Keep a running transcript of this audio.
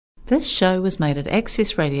This show was made at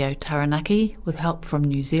Access Radio Taranaki with help from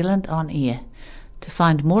New Zealand On Air. To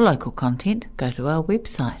find more local content, go to our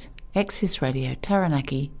website,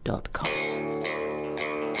 accessradiotaranaki.com.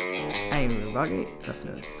 Hey everybody, this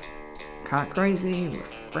is Car Crazy with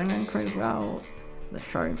Brendan Criswell, the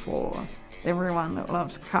show for everyone that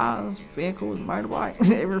loves cars, vehicles,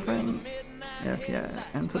 motorbikes, everything. If you're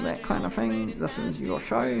into that kind of thing, this is your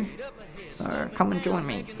show, so come and join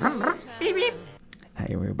me.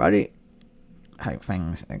 Hey everybody, hope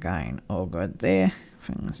things are going all good there.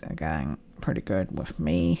 Things are going pretty good with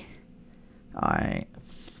me. I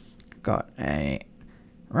got a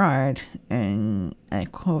ride in a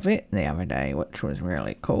Corvette the other day, which was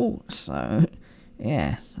really cool. So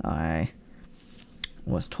yeah, I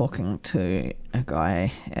was talking to a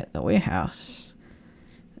guy at the warehouse,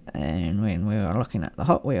 and when we were looking at the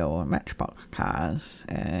Hot Wheel Matchbox cars,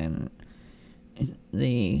 and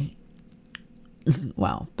the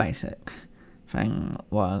basic thing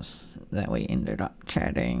was that we ended up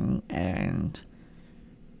chatting, and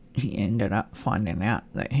he ended up finding out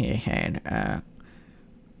that he had a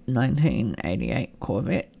 1988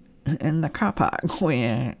 Corvette in the car park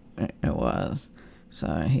where it was.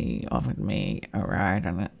 So he offered me a ride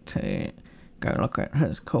in it to go look at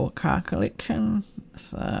his cool car collection.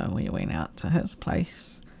 So we went out to his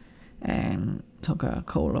place and took a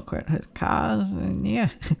cool look at his cars, and yeah,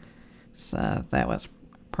 so that was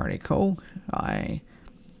pretty cool. I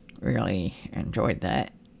really enjoyed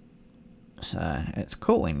that. So it's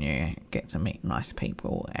cool when you get to meet nice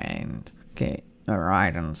people and get a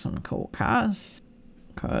ride in some cool cars,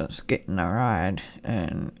 because getting a ride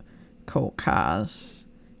in cool cars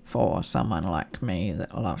for someone like me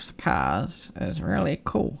that loves cars is really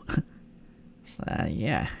cool. So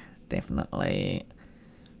yeah, definitely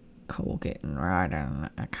cool getting a ride in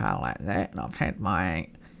a car like that. I've had my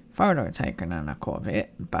photo taken in a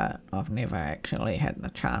Corvette, but I've never actually had the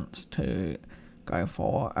chance to go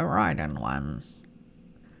for a ride in one.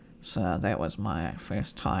 So that was my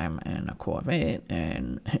first time in a Corvette,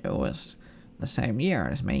 and it was the same year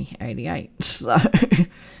as me, 88. So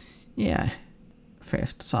yeah,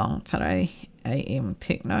 first song today, AM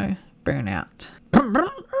Techno, Burnout.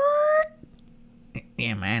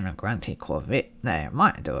 Yeah man, a grunty Corvette, they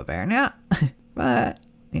might do a burnout, but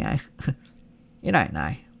you know, you don't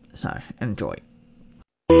know, so enjoy.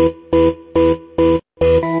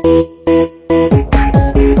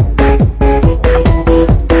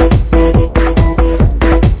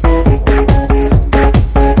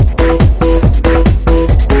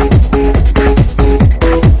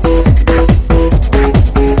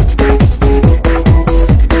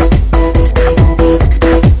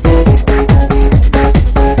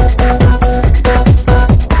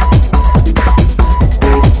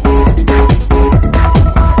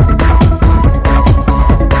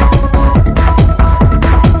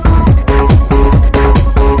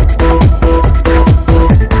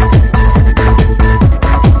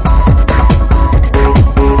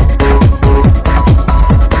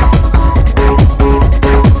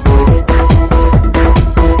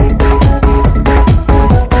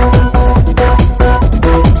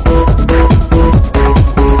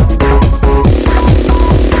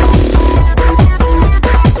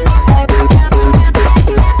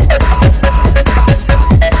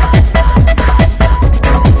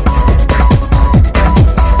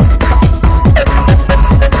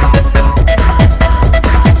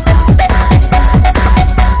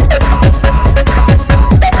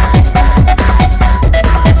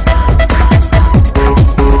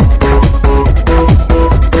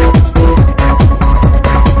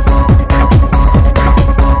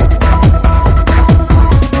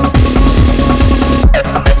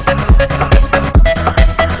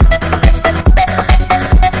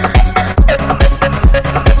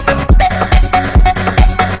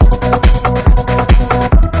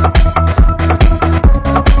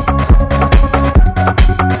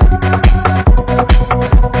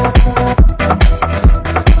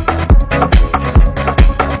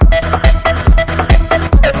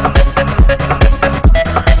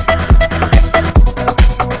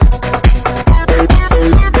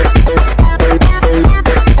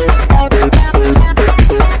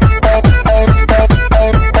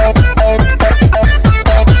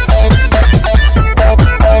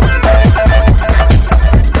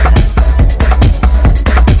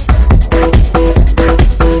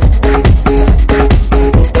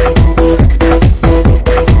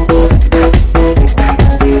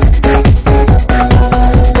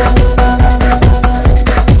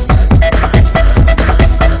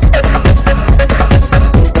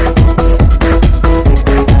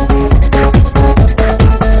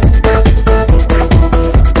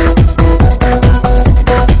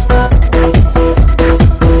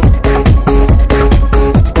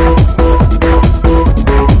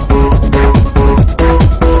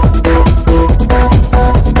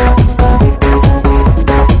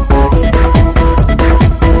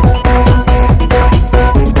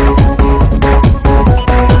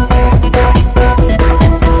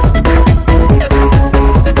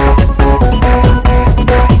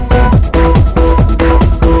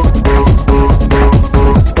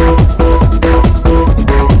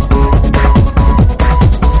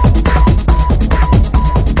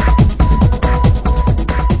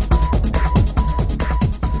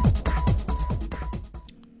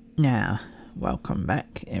 Welcome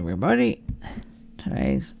back, everybody.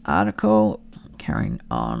 Today's article, carrying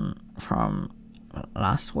on from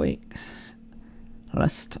last week's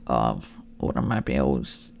list of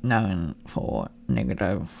automobiles known for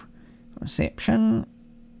negative reception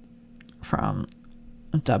from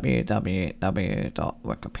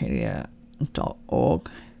www.wikipedia.org.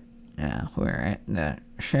 We're at the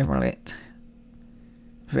Chevrolet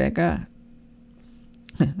Vega.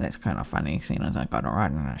 That's kind of funny, seeing as I got to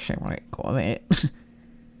ride in a Chevrolet Corvette.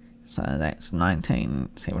 So that's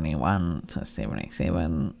 1971 to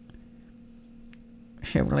 77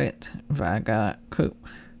 Chevrolet Vega Coupe.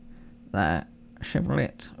 The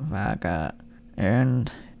Chevrolet Vega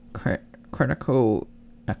earned critical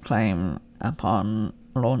acclaim upon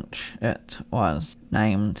launch. It was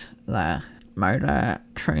named the Motor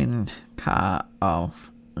Trend Car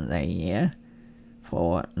of the Year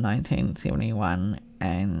for 1971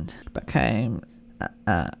 and became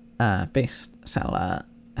a bestseller.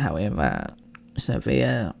 However,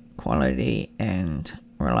 severe quality and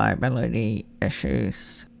reliability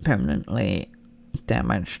issues permanently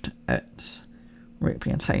damaged its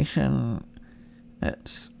reputation.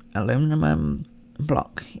 Its aluminum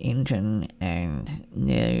block engine and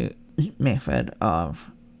new method of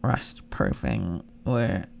rust proofing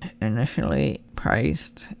were initially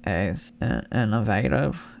praised as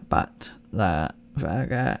innovative, but the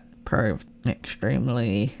Vega proved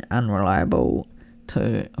extremely unreliable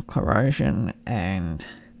to corrosion and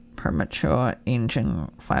premature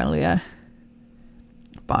engine failure.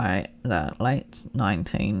 By the late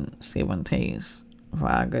 1970s,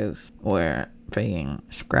 Vegas were being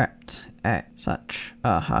scrapped at such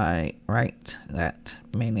a high rate that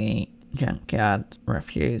many junkyards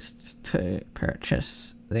refused to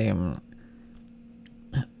purchase them.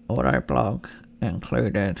 Autoblog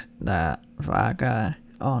included the Vega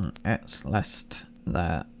on its list,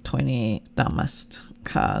 the 20 dumbest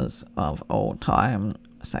cars of all time,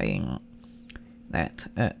 saying that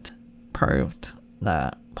it proved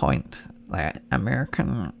the point that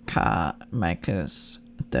American car makers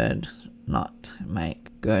did not make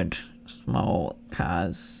good small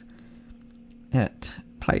cars. It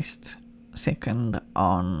placed second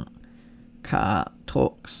on Car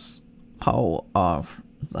Talk's poll of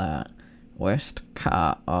the worst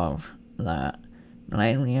car of the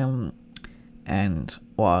millennium and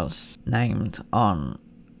was named on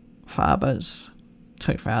Faber's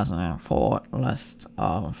 2004 list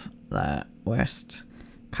of the worst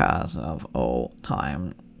cars of all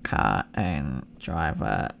time. Car and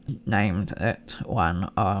Driver named it one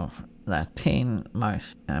of the 10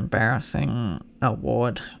 most embarrassing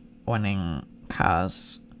award-winning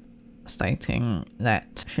cars, stating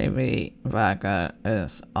that Chevy Vega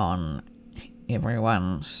is on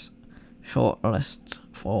everyone's shortlist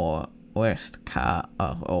for worst car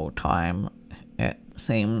of all time. It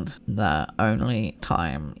seemed the only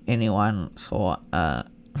time anyone saw a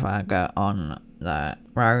Vega on the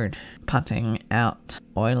road putting out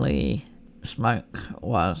oily smoke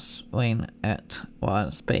was when it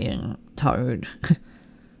was being towed.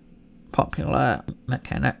 Popular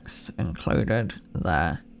mechanics included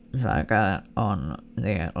the Vega on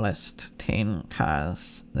their list 10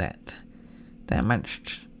 cars that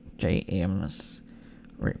damaged GM's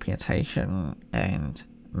reputation, and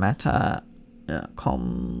Mata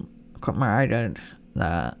commemorated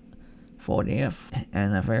the 40th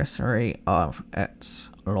anniversary of its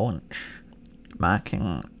launch,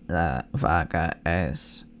 marking the Vega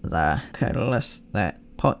as the catalyst that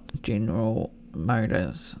put General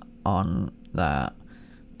Motors on the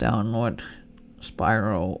downward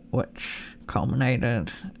spiral, which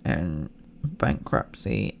culminated in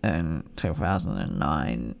bankruptcy in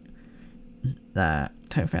 2009. The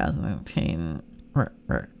 2010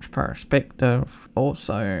 retrospective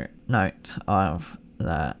also note of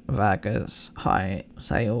the Vega's high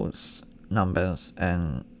sales numbers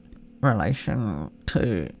in relation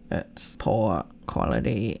to its poor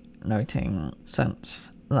quality, noting since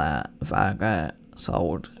the Vega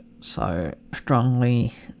sold so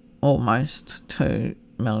strongly, almost 2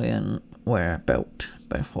 million were built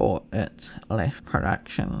before it left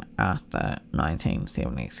production after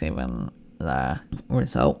 1977. The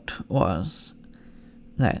result was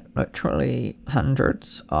that literally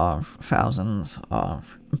hundreds of thousands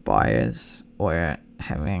of buyers were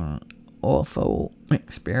having awful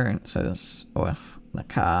experiences with the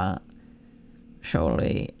car.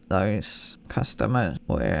 Surely those customers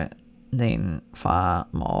were then far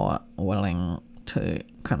more willing to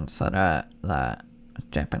consider the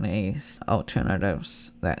Japanese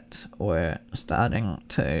alternatives that were starting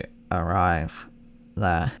to arrive.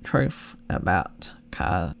 The truth about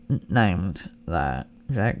cars named the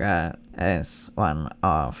Vega as one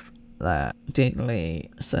of the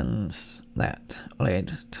deadly sins that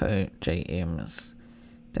led to GM's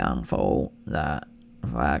downfall. The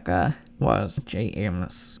Vega was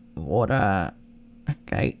GM's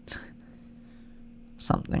Watergate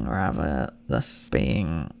something or other, this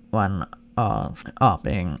being one of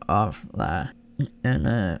the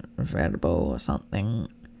inevitable something,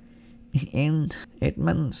 and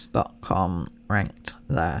Edmunds.com ranked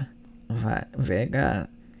the Vega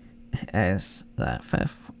as the 5th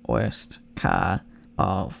worst car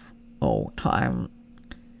of all time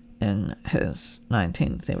in his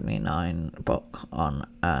 1979 book. On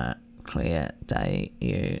a clear day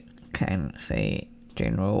you can see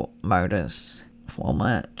General Motors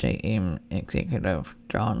former GM executive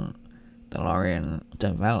John DeLorean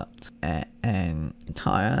developed an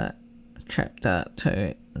entire chapter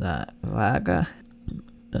to the Vega,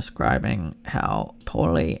 describing how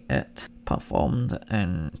poorly it performed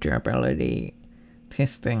in durability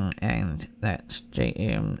testing and that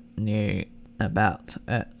GM knew about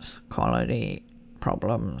its quality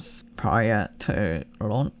problems prior to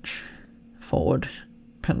launch. Ford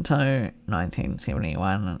Pinto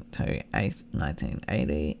 1971 to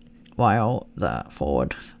 1980. While the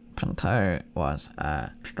Ford Pinto was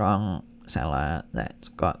a strong seller that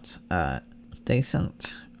got a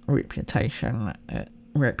decent reputation, its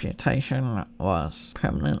reputation was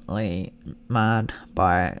permanently marred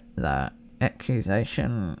by the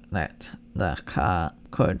accusation that the car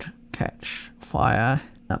could catch fire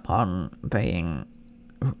upon being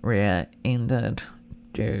rear-ended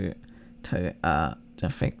due to a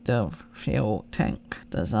defective fuel tank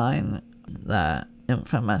design. The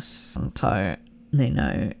infamous Pinto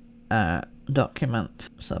Nino, a document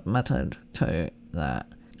submitted to the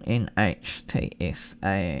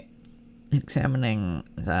NHTSA examining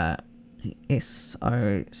the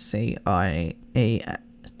SOCIETAL,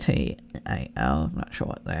 not sure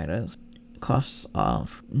what that is, costs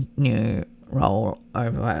of new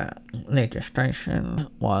rollover legislation,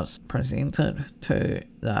 was presented to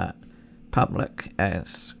the public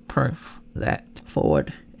as proof that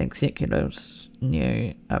Ford executives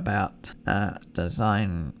knew about a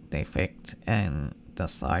design defect and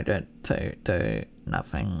decided to do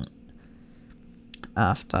nothing.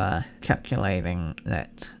 After calculating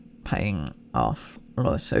that paying off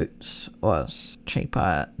lawsuits was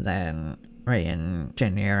cheaper than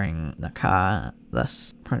re-engineering the car,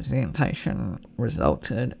 this presentation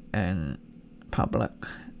resulted in public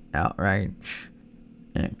outrage.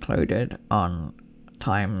 Included on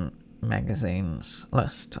Time magazine's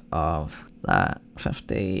list of the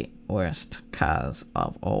 50 worst cars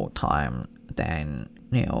of all time, Dan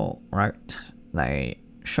Neal wrote, they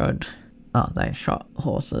shot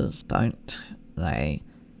horses, don't they?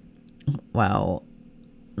 Well,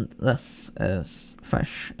 this is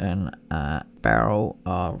fish in a barrel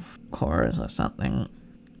of cores or something.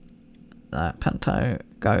 The Pinto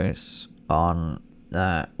goes on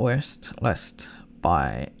the worst list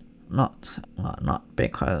by not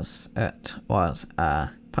because it was a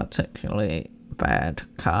particularly bad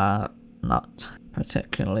car, not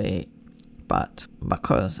particularly, but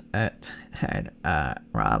because it had a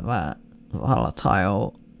rather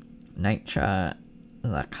volatile nature.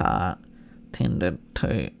 The car tended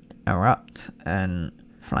to erupt in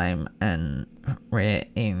flame in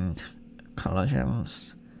rear-end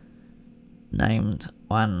collisions. Named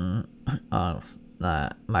one of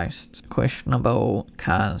the most questionable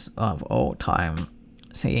cars of all time,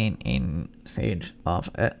 CNN said of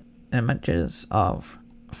it, images of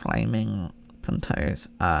flaming Pintos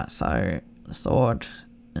are so stored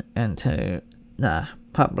into the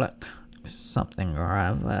public something or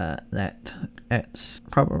other that it's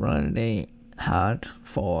probably hard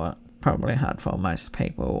for most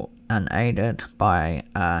people, unaided by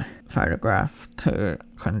a photograph, to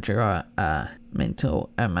conjure a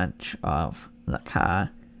mental image of the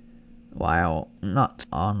car while not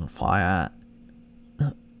on fire.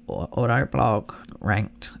 Autoblog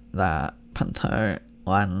ranked the Pinto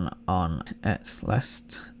one on its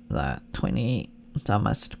list, the 20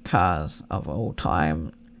 dumbest cars of all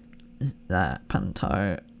time. The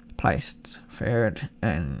Pinto placed third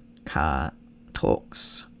in Car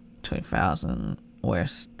Talk's 2000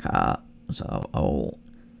 worst cars of all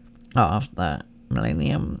of the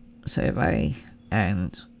Millennium Survey,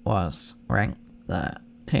 and was ranked the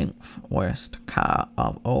 10th worst car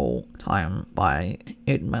of all time by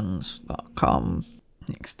Edmunds.com.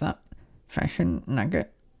 Next up, Fashion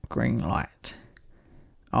Nugget green light.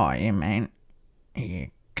 Oh yeah, man, you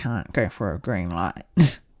can't go for a green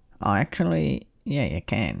light. Oh, actually, yeah, you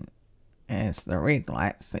can. It's the red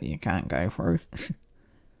lights that you can't go through.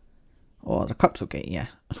 or the cops will get you,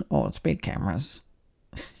 or speed cameras.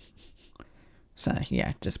 So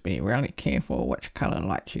yeah, just be really careful which colour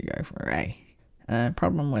lights you go for, eh?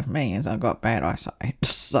 Problem with me is I've got bad eyesight,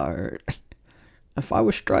 so if I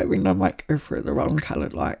was driving I might go through the wrong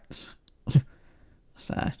coloured lights.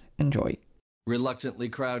 So enjoy. Reluctantly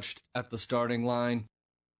crouched at the starting line,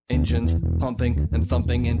 engines pumping and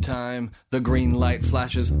thumping in time. The green light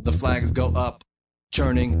flashes, the flags go up.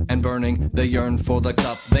 Churning and burning, they yearn for the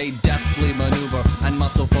cup. They deftly maneuver and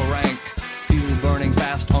muscle for rank. Fuel burning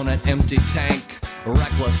fast on an empty tank.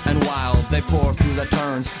 Reckless and wild, they pour through the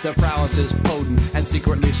turns. Their prowess is potent and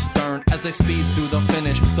secretly stern. As they speed through the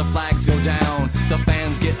finish, the flags go down. The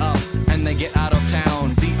fans get up and they get out of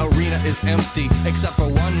town. The arena is empty, except for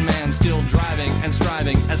one man still driving and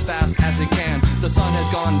striving as fast as he can. The sun has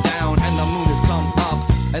gone down and the moon has come up.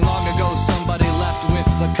 And long ago somebody left with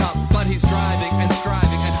the cup. But he's driving and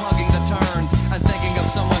striving and hugging the turns and thinking of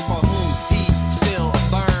someone for whom he still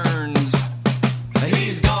burns.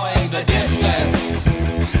 He's going the distance.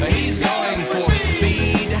 He's going for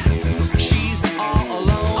speed. She's all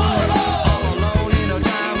alone in her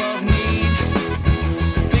time of need.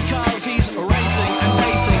 Because he's racing and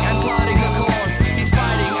pacing and plotting the course. He's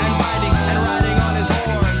fighting and biting and riding on his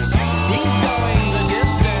horse. He's going the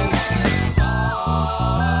distance.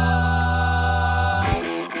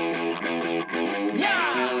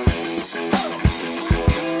 Yeah!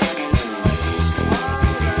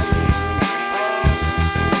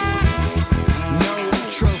 No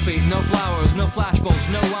trophy, no flowers, no flashbulbs,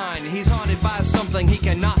 no wine. He's haunted by something he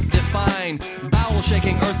cannot define.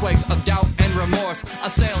 Bowel-shaking earthquakes of doubt and remorse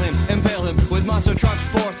assail him, impale him with monster truck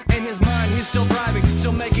force. In his mind, he's still driving,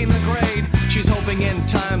 still making the grade. She's hoping in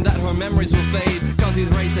time that her memories will fade. Cause he's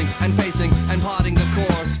racing and pacing and plotting the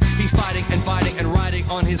course. He's fighting and fighting and riding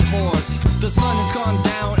on his horse. The sun has gone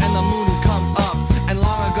down and the moon has come up. And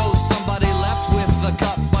long ago somebody left with the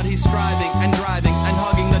cup. But he's striving and driving and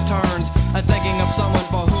hugging the turns and thinking of someone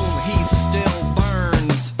for whom he still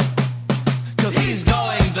burns. Cause he's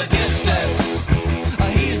going the distance.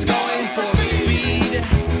 He's going for speed.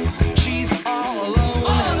 She's all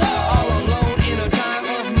alone in her time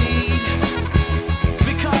of need.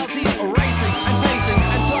 Because he's racing and pacing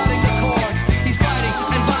and plotting the course. He's fighting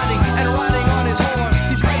and biting and riding on his horse.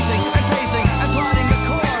 He's racing and pacing and plotting the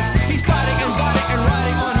course. He's fighting and biting and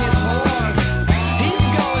riding on his horse. He's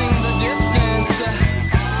going the distance.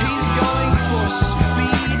 He's going for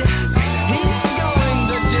speed. He's going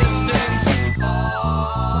the distance.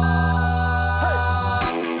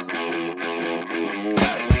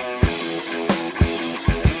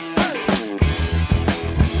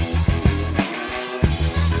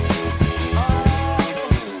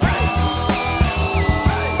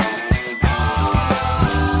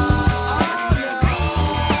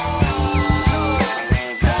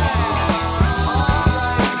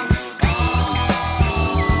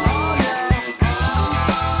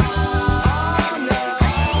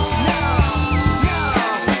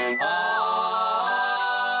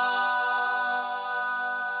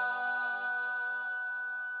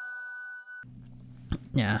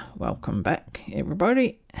 Yeah, welcome back,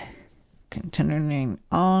 everybody. Continuing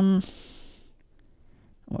on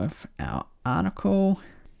with our article,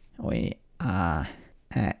 we are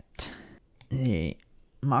at the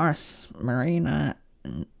Morris Marina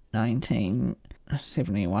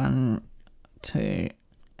 1971 to,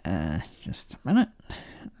 just a minute,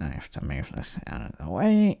 I have to move this out of the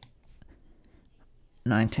way,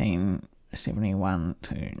 1971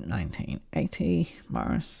 to 1980,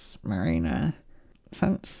 Morris Marina.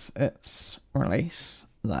 Since its release,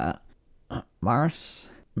 the Morris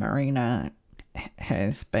Marina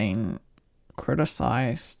has been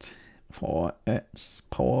criticised for its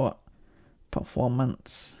poor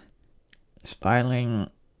performance, styling,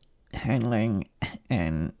 handling,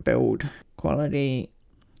 and build quality.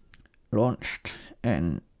 Launched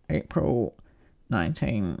in April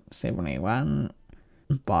 1971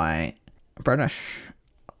 by British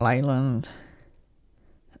Leyland,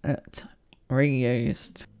 it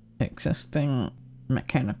reused existing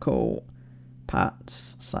mechanical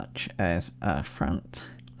parts such as a front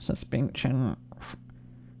suspension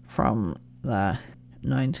from the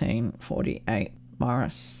 1948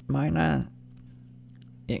 Morris Minor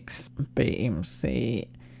XBMC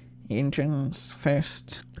engines,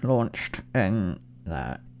 first launched in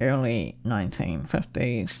the early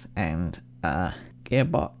 1950s, and a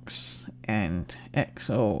gearbox and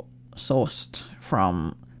axle sourced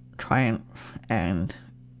from Triumph and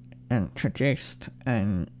introduced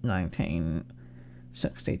in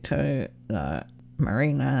 1962. The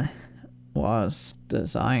Marina was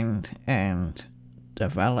designed and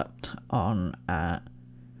developed on a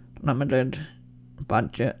limited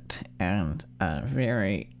budget and a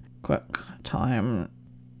very quick time,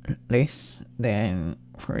 less than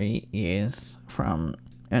 3 years from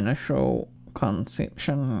initial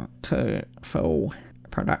conception to full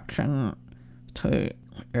production, to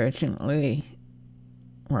urgently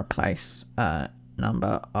replace a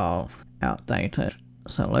number of outdated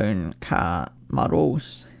saloon car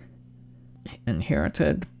models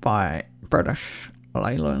inherited by British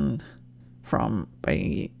Leyland from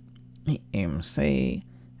BMC.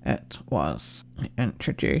 It was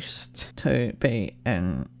introduced to be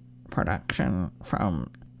in production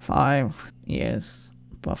from 5 years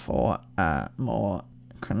before a more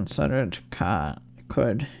considered car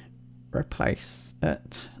could replace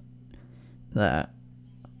it. The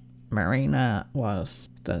Marina was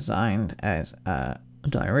designed as a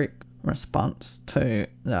direct response to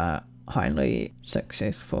the highly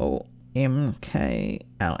successful MKLLII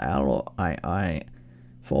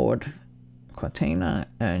Ford Cortina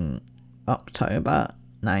in October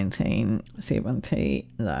 1970.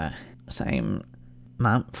 The same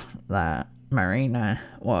month the Marina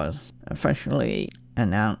was officially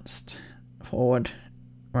announced, Ford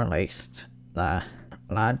released the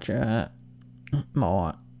larger,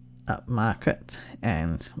 more upmarket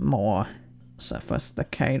and more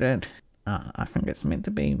sophisticated, I think it's meant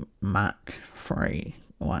to be Mark III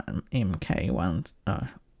MK1,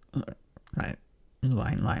 right,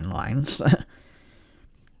 lines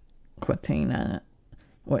Cortina,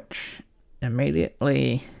 which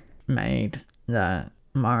immediately made the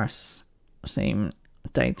Morris seem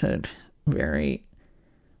dated. Very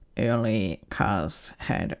early cars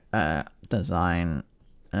had a design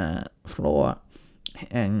flaw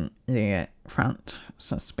in their front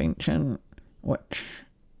suspension, which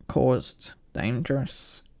caused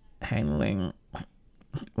dangerous handling.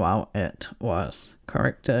 While it was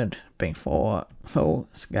corrected before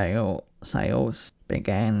full-scale sales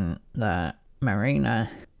began, the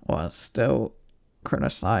Marina was still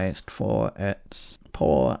criticized for its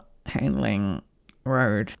poor handling,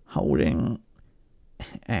 road holding,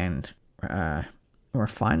 and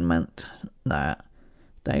refinement. The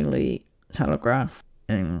Daily Telegraph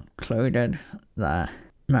included the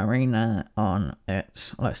Marina on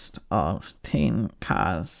its list of 10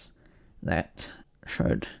 cars that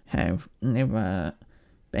should have never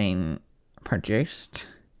been produced.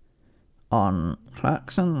 On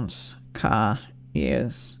Clarkson's Car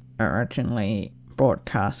Years, originally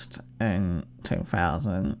broadcast in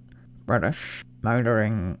 2000, British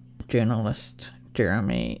motoring journalist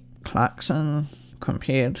Jeremy Clarkson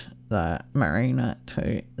compared the Marina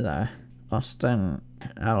to the Austin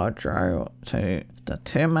Allegro to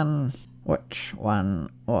determine which one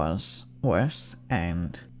was worse,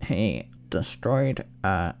 and he destroyed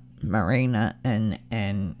a Marina in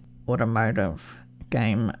an automotive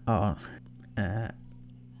game of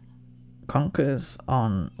Conkers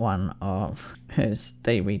on one of his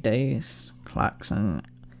DVDs. Clarkson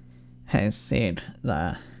has said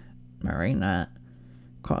the Marina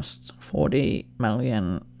cost £40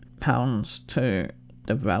 million to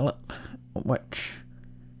develop, which,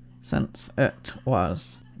 since it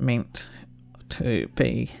was meant to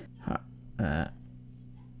be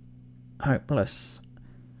hopeless,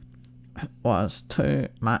 was too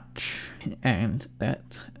much, and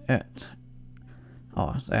that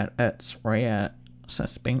its rear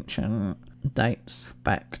suspension dates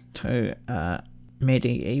back to a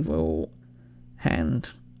medieval hand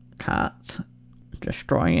cart.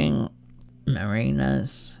 Destroying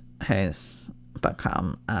Marinas has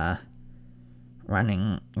become a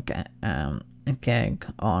running gag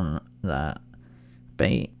on the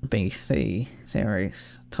BBC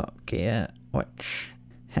series Top Gear, which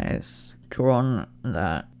has drawn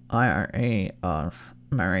the ire of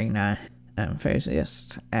Marina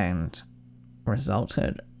enthusiasts and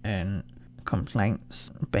resulted in complaints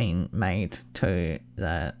being made to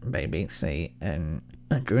the BBC. In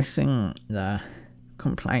addressing the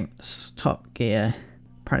complaints, Top Gear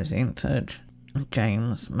presented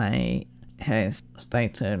James May has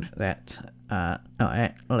stated that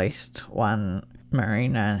at least one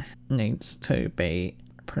Marina needs to be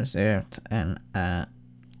preserved in a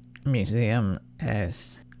museum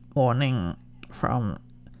as warning from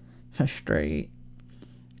history.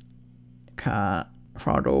 Car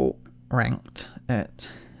Throttle ranked it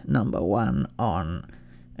number 1 on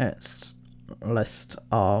its list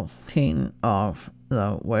of 10 of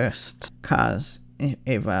the worst cars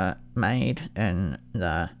ever made in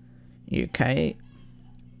the UK.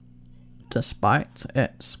 Despite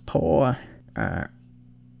its poor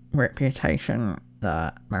reputation,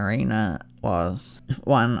 the Marina was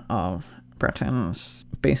one of Britain's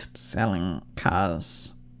best-selling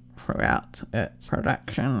cars throughout its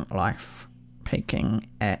production life, peaking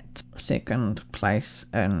at second place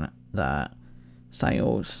in the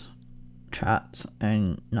sales charts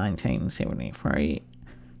in 1973,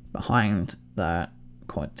 behind the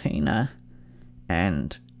Cortina,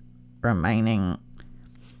 and remaining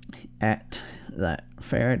at the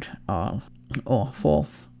third or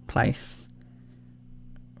fourth place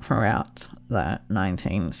throughout the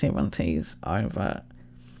 1970s. Over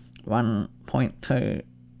 1.2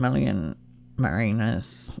 million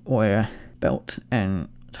marinas were built in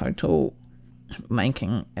total,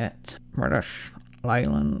 making it British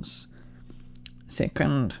Leyland's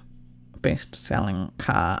second best-selling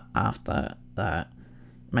car after the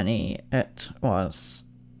Mini. It was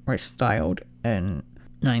restyled in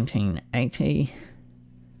 1980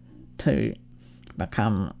 to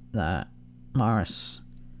become the Morris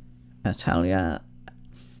Italia,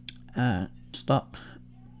 a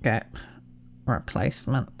stopgap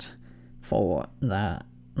replacement for the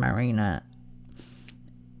Marina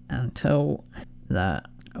until the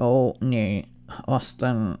all-new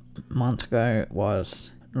Austin Montego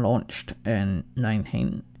was launched in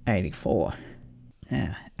 1984.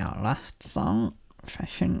 Now, our last song,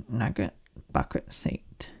 Fashion Nugget Bucket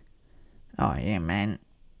Seat. Oh yeah, man,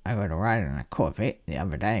 I got a ride in a Corvette the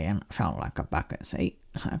other day and it felt like a bucket seat.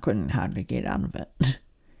 I couldn't hardly get out of it.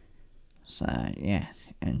 So yeah,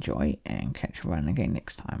 enjoy and catch everyone again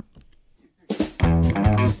next time.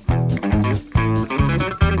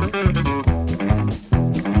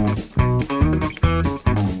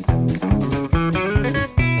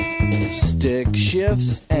 Stick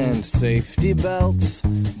shifts and safety belts,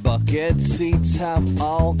 bucket seats have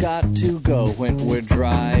all got to go when we're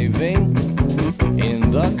driving in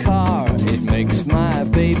the car. It makes my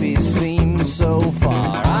baby seem so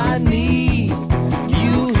far. I need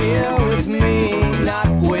you here with me, not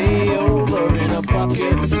way over in a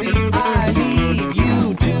bucket seat. I need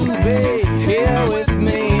you to be here with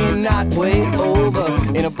me, not way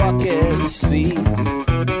over in a bucket seat.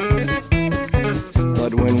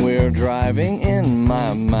 But when we're driving in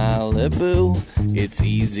my Malibu, it's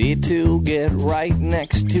easy to get right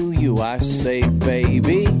next to you. I say,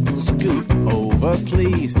 baby, scoot over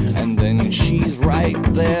please, and then she's right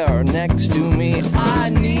there next to me. I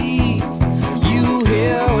need you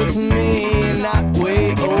here with me, not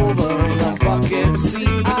way over in a bucket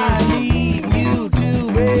seat. I need you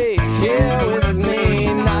to be here with me,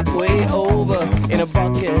 not way over in a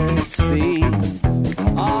bucket seat.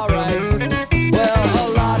 Alright.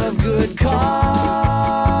 Good cars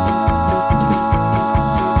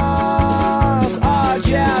are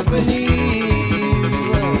Japanese.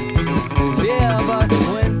 Yeah, but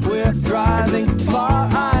when we're driving far,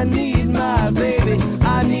 I need my baby.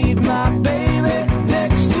 I need my baby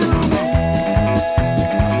next to me.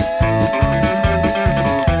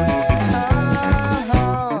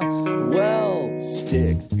 Well,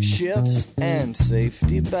 stick shifts and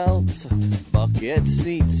safety belts, bucket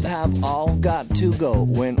seats have all got to go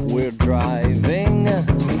when we're driving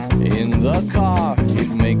in the car. It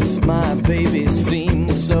makes my baby seem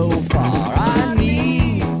so far. I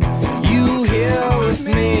need you here with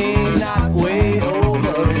me, not way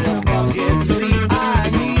over in a bucket seat. I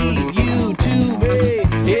need you to be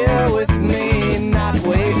here with me, not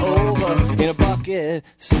way over in a bucket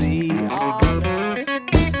seat.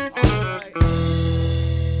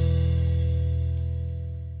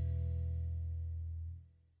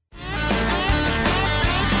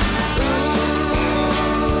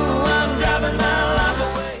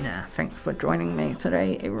 Thanks for joining me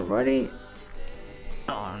today, everybody,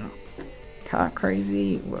 on Car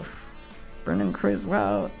Crazy with Brendan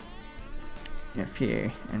Creswell. If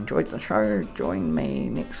you enjoyed the show, join me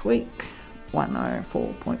next week,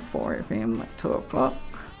 104.4 FM at 2 o'clock.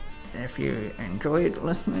 If you enjoyed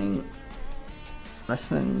listening,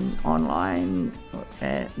 listen online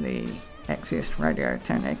at the Access Radio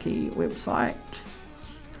Taranaki website,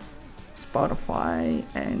 Spotify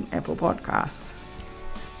and Apple Podcasts.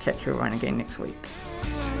 Catch everyone again next week.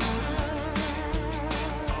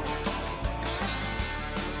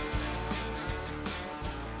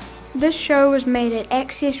 This show was made at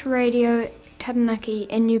Access Radio Taranaki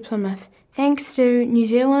in New Plymouth, thanks to New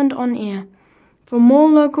Zealand On Air. For more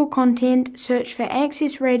local content, search for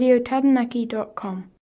accessradiotaranaki.com.